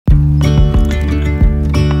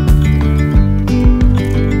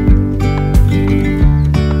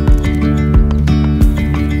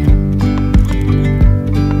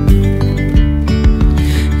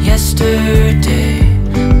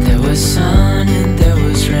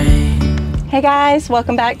Hey guys,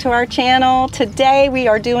 welcome back to our channel. Today we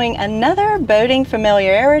are doing another boating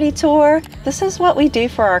familiarity tour. This is what we do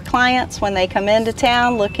for our clients when they come into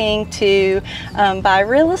town looking to buy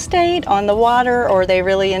real estate on the water, or they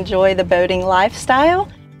really enjoy the boating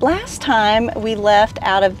lifestyle. Last time we left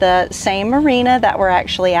out of the same marina that we're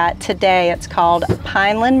actually at today. It's called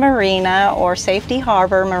Pineland Marina or Safety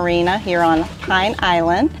Harbor Marina here on Pine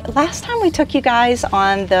Island. Last time we took you guys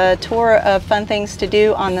on the tour of fun things to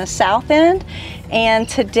do on the south end, and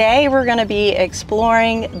today we're going to be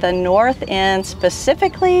exploring the north end,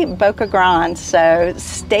 specifically Boca Grande, so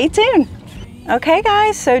stay tuned. Okay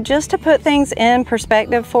guys, so just to put things in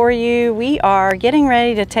perspective for you, we are getting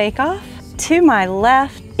ready to take off. To my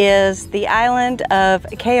left is the island of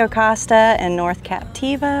Cayo Costa and North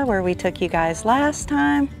Captiva, where we took you guys last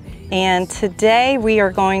time. And today we are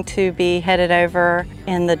going to be headed over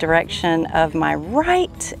in the direction of my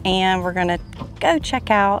right, and we're gonna go check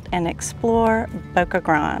out and explore Boca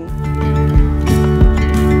Grande.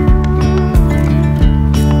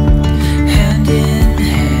 Hand in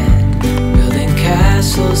hand, building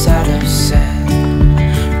castles out of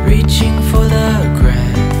sand, reaching for the grand.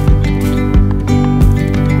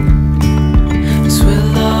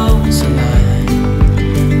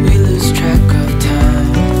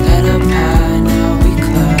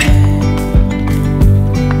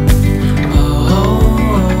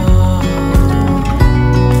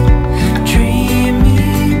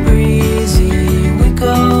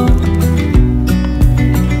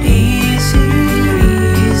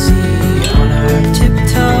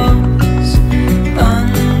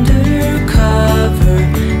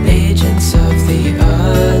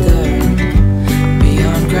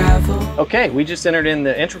 Okay, we just entered in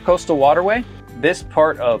the Intracoastal Waterway. This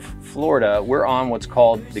part of Florida, we're on what's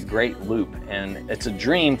called the Great Loop, and it's a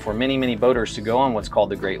dream for many, many boaters to go on what's called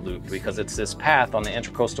the Great Loop, because it's this path on the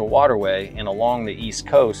Intracoastal Waterway and along the East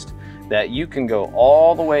Coast that you can go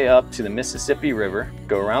all the way up to the Mississippi River,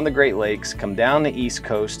 go around the Great Lakes, come down the East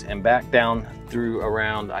Coast and back down through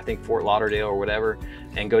around, I think, Fort Lauderdale or whatever,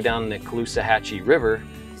 and go down the Caloosahatchee River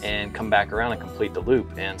and come back around and complete the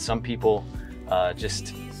loop. And some people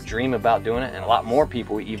just dream about doing it, and a lot more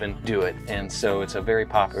people even do it, and so it's a very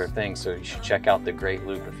popular thing. So you should check out the Great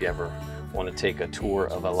Loop if you ever want to take a tour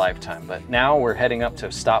of a lifetime. But now we're heading up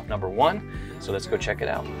to stop number 1, so let's go check it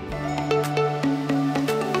out.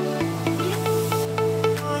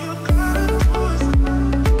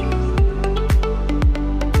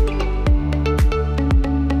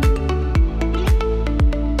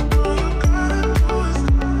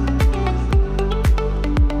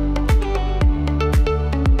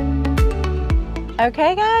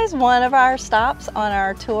 Okay guys, one of our stops on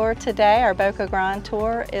our tour today, our Boca Grande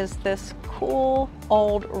tour, is this cool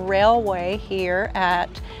old railway here at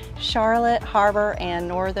Charlotte Harbor and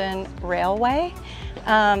Northern Railway.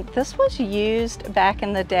 This was used back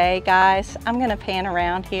in the day, guys. I'm gonna pan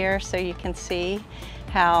around here so you can see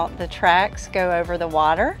how the tracks go over the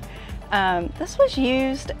water. This was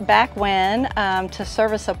used back when to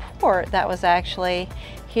service a port that was actually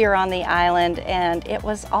here on the island, and it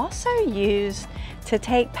was also used to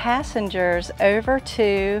take passengers over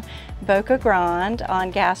to Boca Grande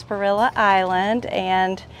on Gasparilla Island,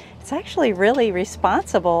 and it's actually really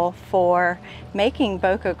responsible for making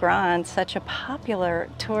Boca Grande such a popular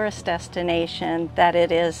tourist destination that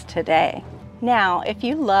it is today. Now, if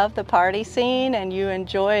you love the party scene and you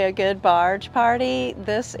enjoy a good barge party,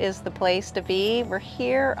 this is the place to be. We're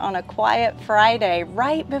here on a quiet Friday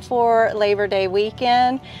right before Labor Day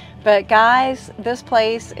weekend. But guys, this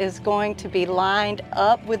place is going to be lined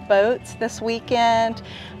up with boats this weekend.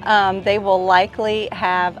 They will likely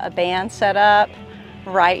have a band set up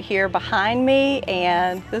right here behind me,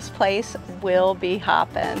 and this place will be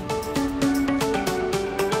hopping.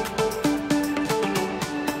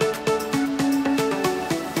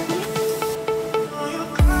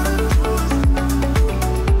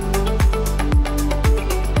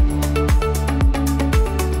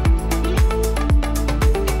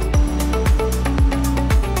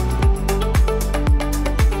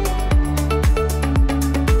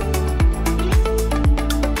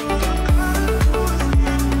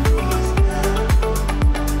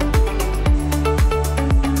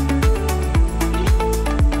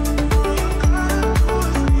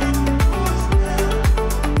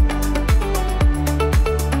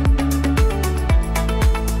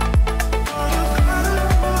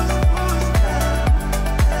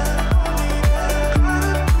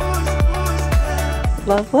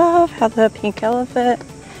 Love, love how the pink elephant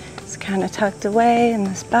is kind of tucked away in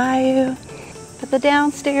this bayou. But the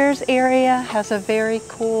downstairs area has a very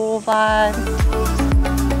cool vibe.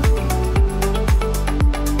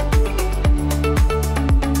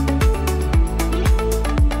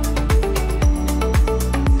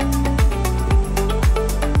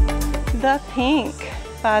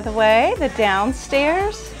 By the way, the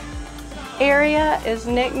downstairs area is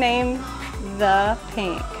nicknamed the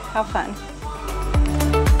Pink. How fun.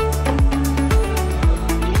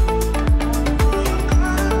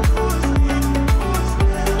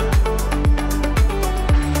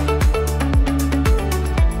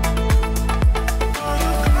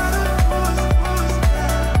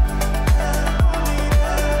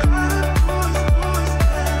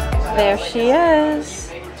 There she is,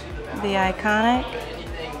 the iconic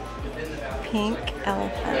pink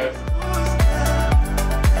elephant.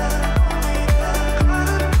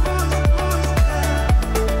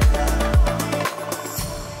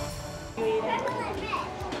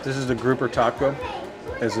 This is the grouper taco.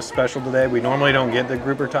 It's a special today. We normally don't get the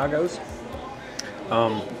grouper tacos,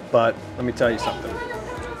 but let me tell you something.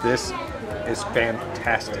 This is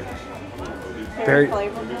fantastic. Very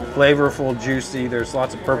flavorful, juicy. There's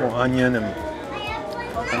lots of purple onion and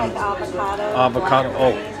avocado.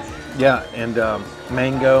 Oh, yeah, and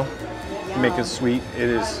mango. Make it sweet.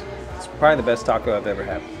 It's probably the best taco I've ever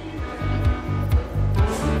had.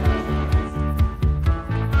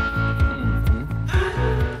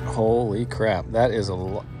 Holy crap, that is a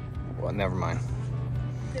lot. Well, never mind.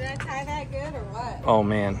 Did I tie that good or what? Oh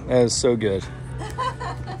man, that is so good.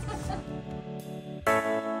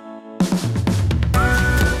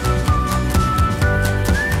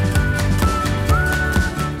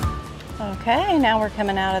 Okay, now we're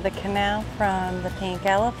coming out of the canal from the pink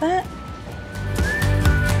elephant.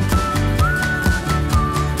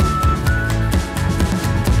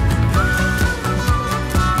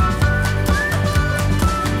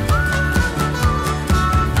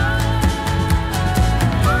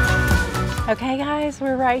 Okay guys,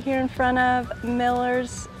 we're right here in front of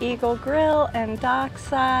Miller's Eagle Grill and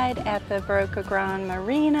Dockside at the Boca Grande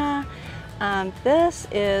Marina. This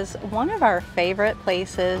is one of our favorite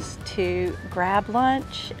places to grab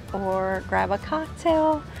lunch or grab a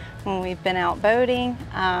cocktail when we've been out boating.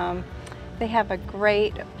 They have a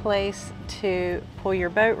great place to pull your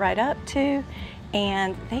boat right up to,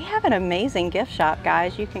 and they have an amazing gift shop,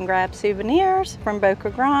 guys. You can grab souvenirs from Boca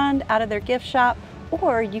Grande out of their gift shop,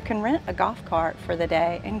 or you can rent a golf cart for the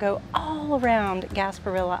day and go all around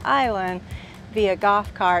Gasparilla Island via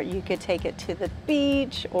golf cart. You could take it to the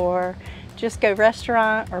beach or just go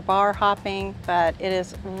restaurant or bar hopping, but it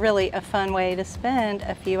is really a fun way to spend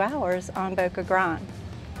a few hours on Boca Grande.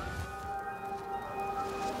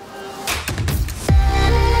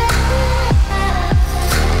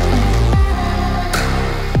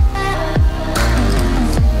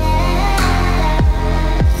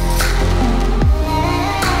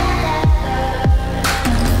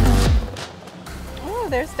 Oh,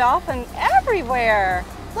 there's dolphins everywhere.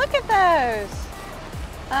 Look at those.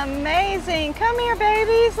 Amazing. Come here,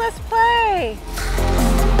 babies. Let's play.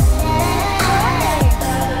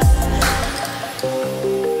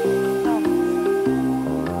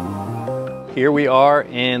 Here we are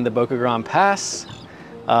in the Boca Grande Pass,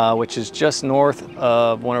 which is just north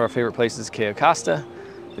of one of our favorite places, Cayo Costa,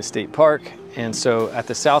 the state park. And so at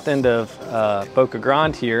the south end of Boca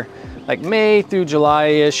Grande here, like May through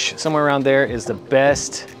July-ish, somewhere around there, is the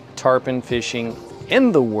best tarpon fishing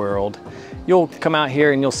in the world. You'll come out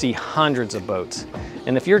here and you'll see hundreds of boats.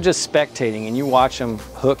 And if you're just spectating and you watch them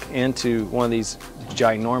hook into one of these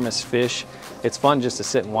ginormous fish, it's fun just to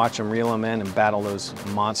sit and watch them reel them in and battle those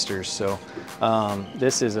monsters. So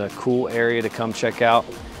this is a cool area to come check out.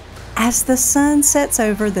 As the sun sets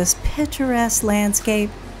over this picturesque landscape,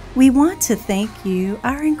 we want to thank you,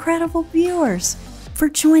 our incredible viewers, for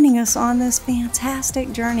joining us on this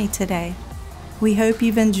fantastic journey today. We hope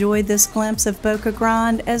you've enjoyed this glimpse of Boca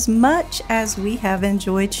Grande as much as we have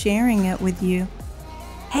enjoyed sharing it with you.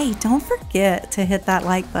 Hey, don't forget to hit that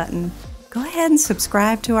like button. Go ahead and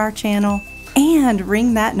subscribe to our channel and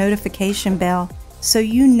ring that notification bell so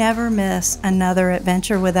you never miss another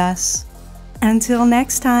adventure with us. Until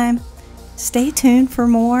next time, stay tuned for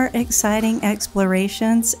more exciting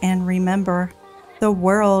explorations, and remember, the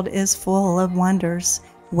world is full of wonders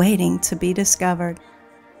waiting to be discovered.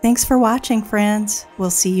 Thanks for watching, friends. We'll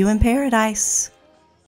see you in paradise.